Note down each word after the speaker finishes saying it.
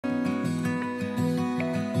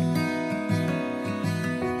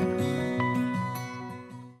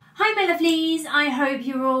Hi my lovelies, I hope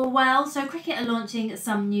you're all well. So Cricut are launching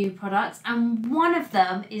some new products and one of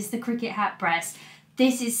them is the Cricut Hat Press.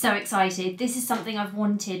 This is so exciting. This is something I've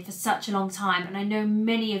wanted for such a long time and I know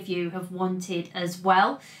many of you have wanted as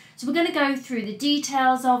well. So we're going to go through the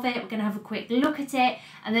details of it, we're going to have a quick look at it,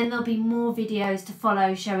 and then there'll be more videos to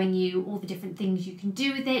follow showing you all the different things you can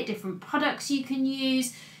do with it, different products you can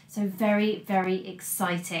use. So very, very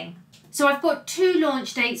exciting. So I've got two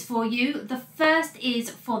launch dates for you. The first is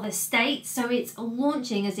for the States, so it's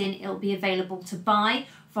launching as in it'll be available to buy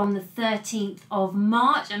from the 13th of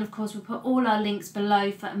March, and of course we'll put all our links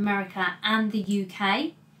below for America and the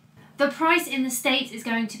UK. The price in the States is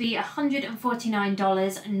going to be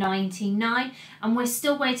 $149.99 and we're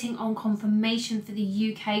still waiting on confirmation for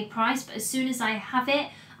the UK price, but as soon as I have it,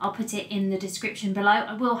 I'll put it in the description below.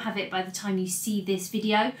 I will have it by the time you see this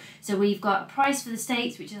video. So we've got a price for the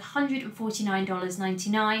States, which is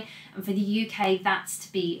 $149.99, and for the UK, that's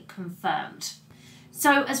to be confirmed.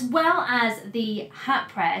 So as well as the hat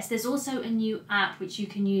press, there's also a new app which you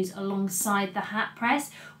can use alongside the hat press,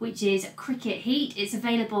 which is Cricut Heat. It's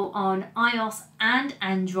available on iOS and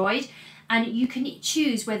Android, and you can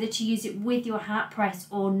choose whether to use it with your hat press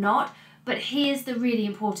or not. But here's the really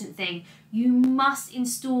important thing. You must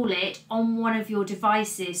install it on one of your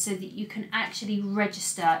devices so that you can actually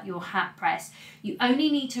register your hat press. You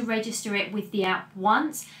only need to register it with the app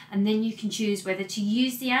once, and then you can choose whether to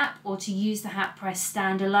use the app or to use the hat press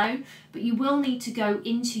standalone. But you will need to go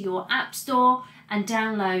into your app store and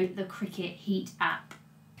download the Cricut Heat app.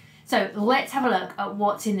 So let's have a look at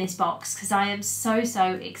what's in this box because I am so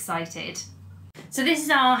excited. So this is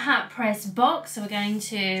our hat press box, so we're going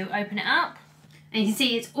to open it up. And you can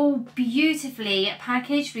see it's all beautifully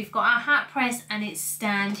packaged. We've got our hat press and its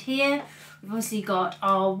stand here. We've obviously got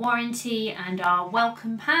our warranty and our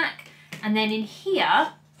welcome pack. And then in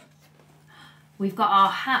here, we've got our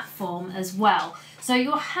hat form as well. So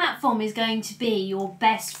your hat form is going to be your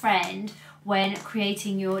best friend when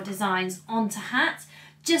creating your designs onto hats.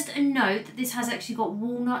 Just a note that this has actually got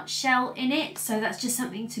walnut shell in it, so that's just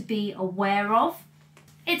something to be aware of.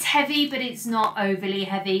 It's heavy, but it's not overly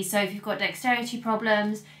heavy, so if you've got dexterity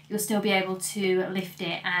problems, you'll still be able to lift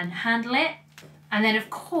it and handle it. And then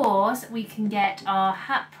of course, we can get our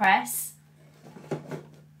hat press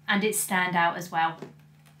and its stand out as well.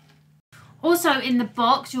 Also in the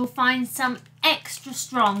box, you'll find some extra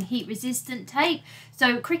strong heat resistant tape.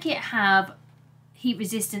 So Cricut have heat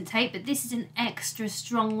resistant tape, but this is an extra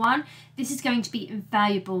strong one. This is going to be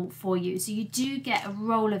invaluable for you, so you do get a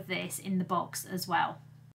roll of this in the box as well.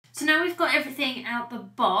 So now we've got everything out the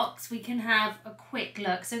box, we can have a quick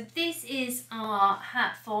look. So this is our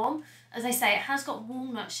hat form. As I say, it has got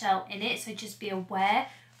walnut shell in it, so just be aware,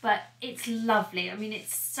 but it's lovely. I mean,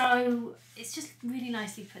 it's just really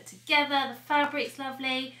nicely put together. The fabric's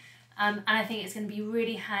lovely, and I think it's going to be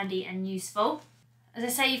really handy and useful. As I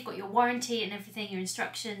say, you've got your warranty and everything, your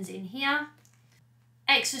instructions in here.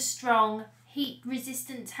 Extra strong heat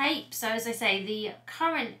resistant tape. So as I say, the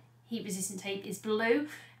current heat resistant tape is blue,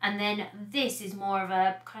 and then this is more of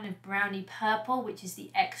a kind of browny purple, which is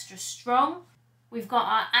the extra strong. We've got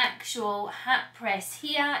our actual hat press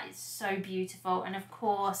here. It's so beautiful, and of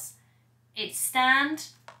course its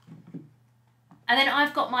stand. And then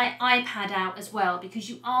I've got my iPad out as well, because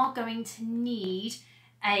you are going to need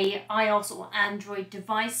a iOS or Android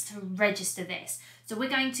device to register this. So we're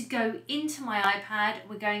going to go into my iPad,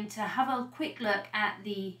 we're going to have a quick look at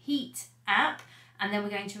the Heat app, and then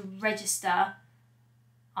we're going to register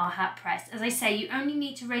our hat press. As I say, you only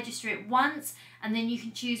need to register it once, and then you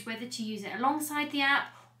can choose whether to use it alongside the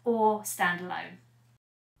app or standalone.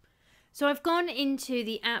 So I've gone into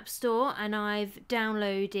the App Store and I've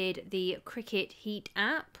downloaded the Cricut Heat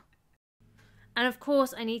app. And of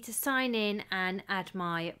course I need to sign in and add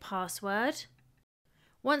my password.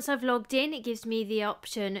 Once I've logged in, it gives me the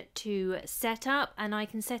option to set up, and I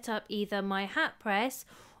can set up either my hat press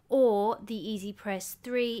or the Easy Press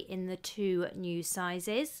 3 in the two new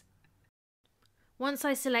sizes. Once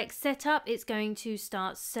I select setup, it's going to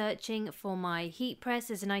start searching for my heat press.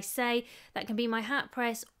 As I say, that can be my hat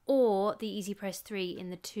press or the Easy Press 3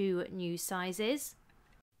 in the two new sizes.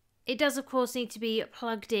 It does of course need to be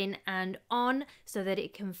plugged in and on so that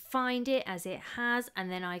it can find it as it has,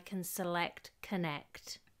 and then I can select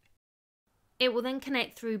connect. It will then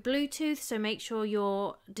connect through Bluetooth, so make sure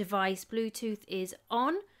your device Bluetooth is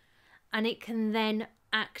on, and it can then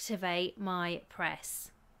activate my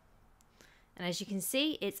press. And as you can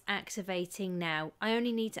see, it's activating now. I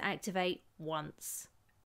only need to activate once.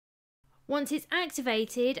 Once it's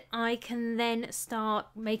activated, I can then start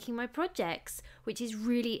making my projects, which is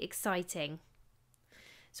really exciting.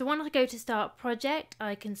 So when I go to start project,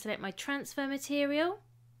 I can select my transfer material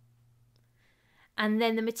and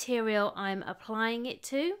then the material I'm applying it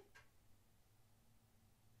to.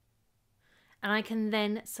 And I can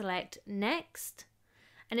then select next,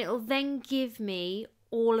 and it will then give me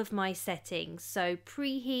all of my settings. So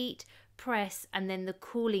preheat, press, and then the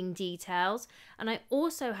cooling details. And I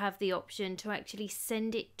also have the option to actually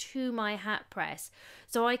send it to my hat press.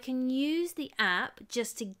 So I can use the app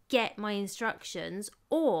just to get my instructions,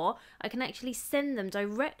 or I can actually send them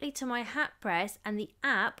directly to my hat press and the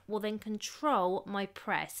app will then control my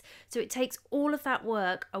press. So it takes all of that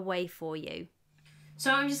work away for you.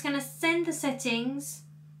 So I'm just going to send the settings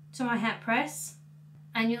to my hat press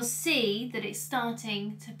and you'll see that it's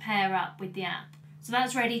starting to pair up with the app. So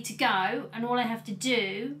that's ready to go, and all I have to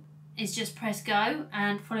do is just press go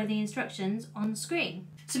and follow the instructions on screen.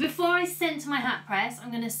 So before I send to my hat press, I'm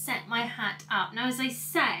going to set my hat up. Now, as I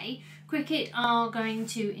say, Cricut are going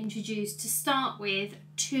to introduce, to start with,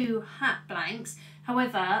 2 hat blanks.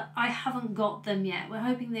 However, I haven't got them yet. We're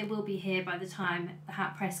hoping they will be here by the time the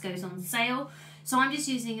hat press goes on sale. So I'm just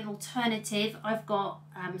using an alternative. I've got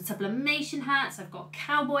sublimation hats, I've got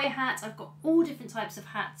cowboy hats, I've got all different types of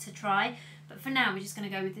hats to try. But for now, we're just going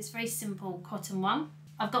to go with this very simple cotton one.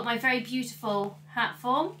 I've got my very beautiful hat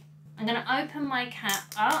form. I'm going to open my cap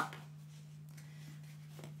up.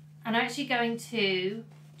 And I'm actually going to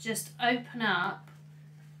just open up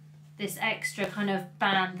this extra kind of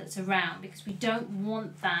band that's around, because we don't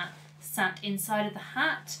want that sat inside of the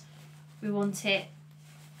hat. We want it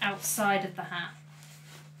outside of the hat.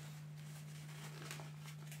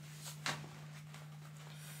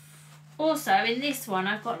 Also, in this one,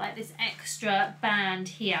 I've got like this extra band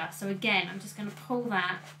here. So again, I'm just going to pull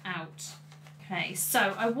that out. Okay,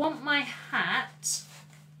 so I want my hat,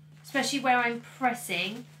 especially where I'm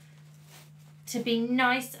pressing, to be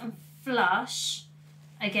nice and flush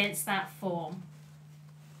against that form.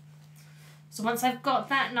 So once I've got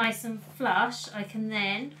that nice and flush, I can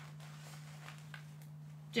then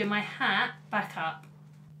do my hat back up.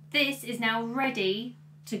 This is now ready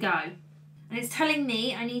to go. And it's telling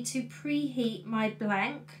me I need to preheat my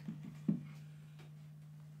blank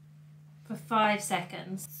for 5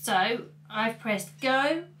 seconds. So I've pressed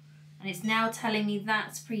go and it's now telling me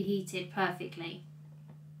that's preheated perfectly.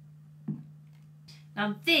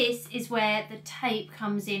 Now this is where the tape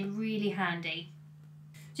comes in really handy.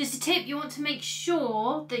 Just a tip, you want to make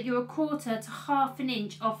sure that you're 1/4 to 1/2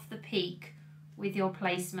 inch off the peak with your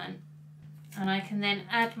placement. And I can then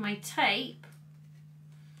add my tape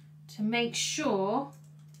to make sure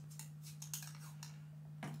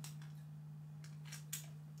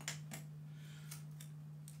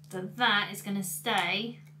that that is going to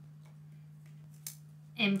stay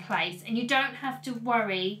in place, and you don't have to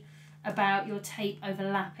worry about your tape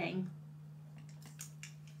overlapping.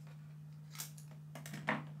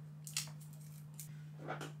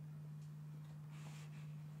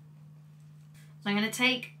 So I'm going to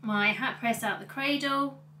take my hat press out the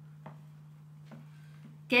cradle,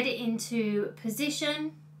 get it into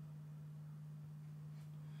position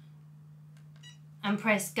and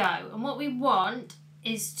press go. And what we want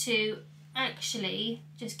is to actually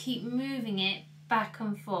just keep moving it back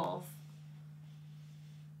and forth.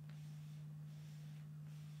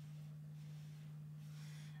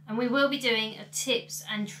 And we will be doing a tips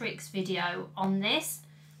and tricks video on this,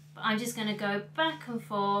 but I'm just going to go back and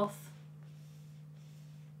forth.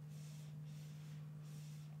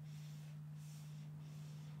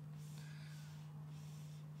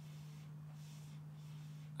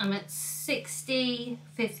 I'm at 60,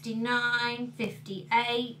 59,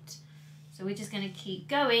 58. So we're just going to keep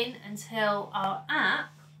going until our app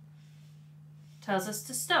tells us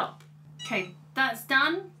to stop. Okay, that's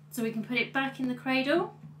done. So we can put it back in the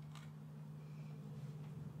cradle.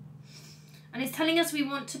 And it's telling us we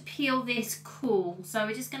want to peel this cool. So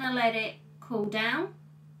we're just going to let it cool down.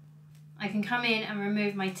 I can come in and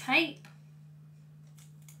remove my tape.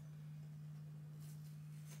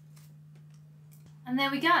 And there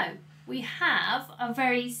we go. We have a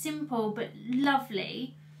very simple but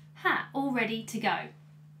lovely hat all ready to go.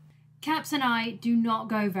 Caps and I do not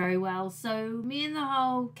go very well, so me and the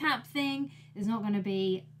whole cap thing is not going to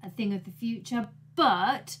be a thing of the future,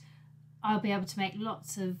 but I'll be able to make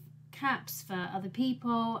lots of caps for other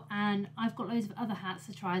people, and I've got loads of other hats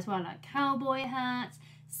to try as well, like cowboy hats,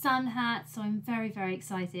 sun hats, so I'm very, very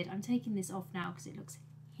excited. I'm taking this off now because it looks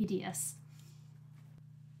hideous.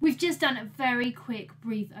 We've just done a very quick,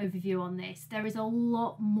 brief overview on this. There is a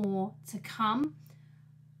lot more to come.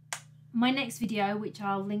 My next video, which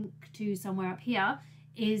I'll link to somewhere up here,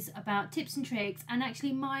 is about tips and tricks and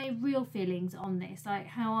actually my real feelings on this, like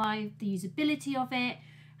the usability of it,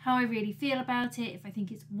 how I really feel about it, if I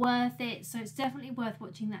think it's worth it. So it's definitely worth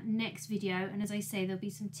watching that next video. And as I say, there'll be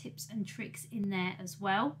some tips and tricks in there as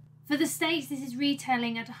well. For the States, this is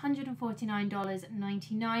retailing at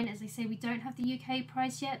 $149.99. As I say, we don't have the UK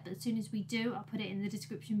price yet, but as soon as we do, I'll put it in the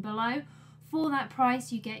description below. For that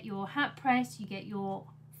price, you get your hat press, you get your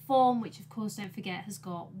form, which of course, don't forget, has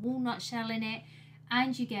got walnut shell in it,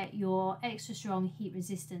 and you get your extra strong heat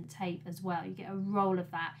resistant tape as well. You get a roll of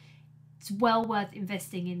that. It's well worth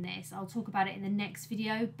investing in this. I'll talk about it in the next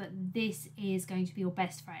video, but this is going to be your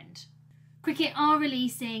best friend. Cricut are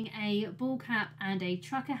releasing a ball cap and a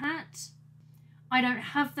trucker hat. I don't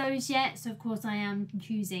have those yet, so of course I am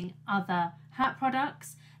choosing other hat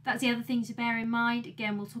products. That's the other thing to bear in mind.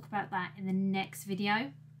 Again, we'll talk about that in the next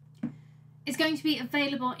video. It's going to be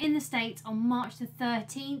available in the States on March the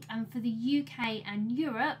 13th, and for the UK and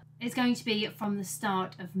Europe, it's going to be from the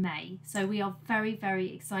start of May. So we are very,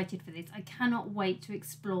 very excited for this. I cannot wait to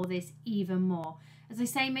explore this even more. As I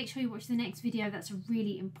say, make sure you watch the next video. That's a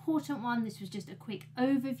really important one. This was just a quick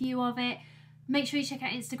overview of it. Make sure you check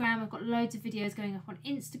out Instagram. I've got loads of videos going up on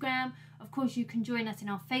Instagram. Of course, you can join us in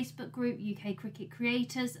our Facebook group, UK Cricut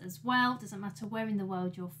Creators, as well. Doesn't matter where in the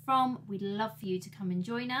world you're from. We'd love for you to come and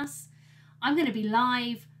join us. I'm going to be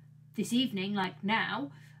live this evening, like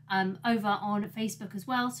now, over on Facebook as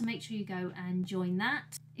well, so make sure you go and join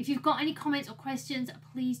that. If you've got any comments or questions,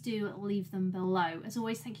 please do leave them below. As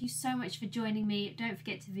always, thank you so much for joining me. Don't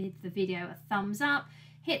forget to give the video a thumbs up,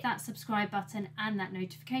 hit that subscribe button and that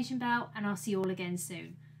notification bell, and I'll see you all again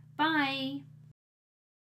soon. Bye!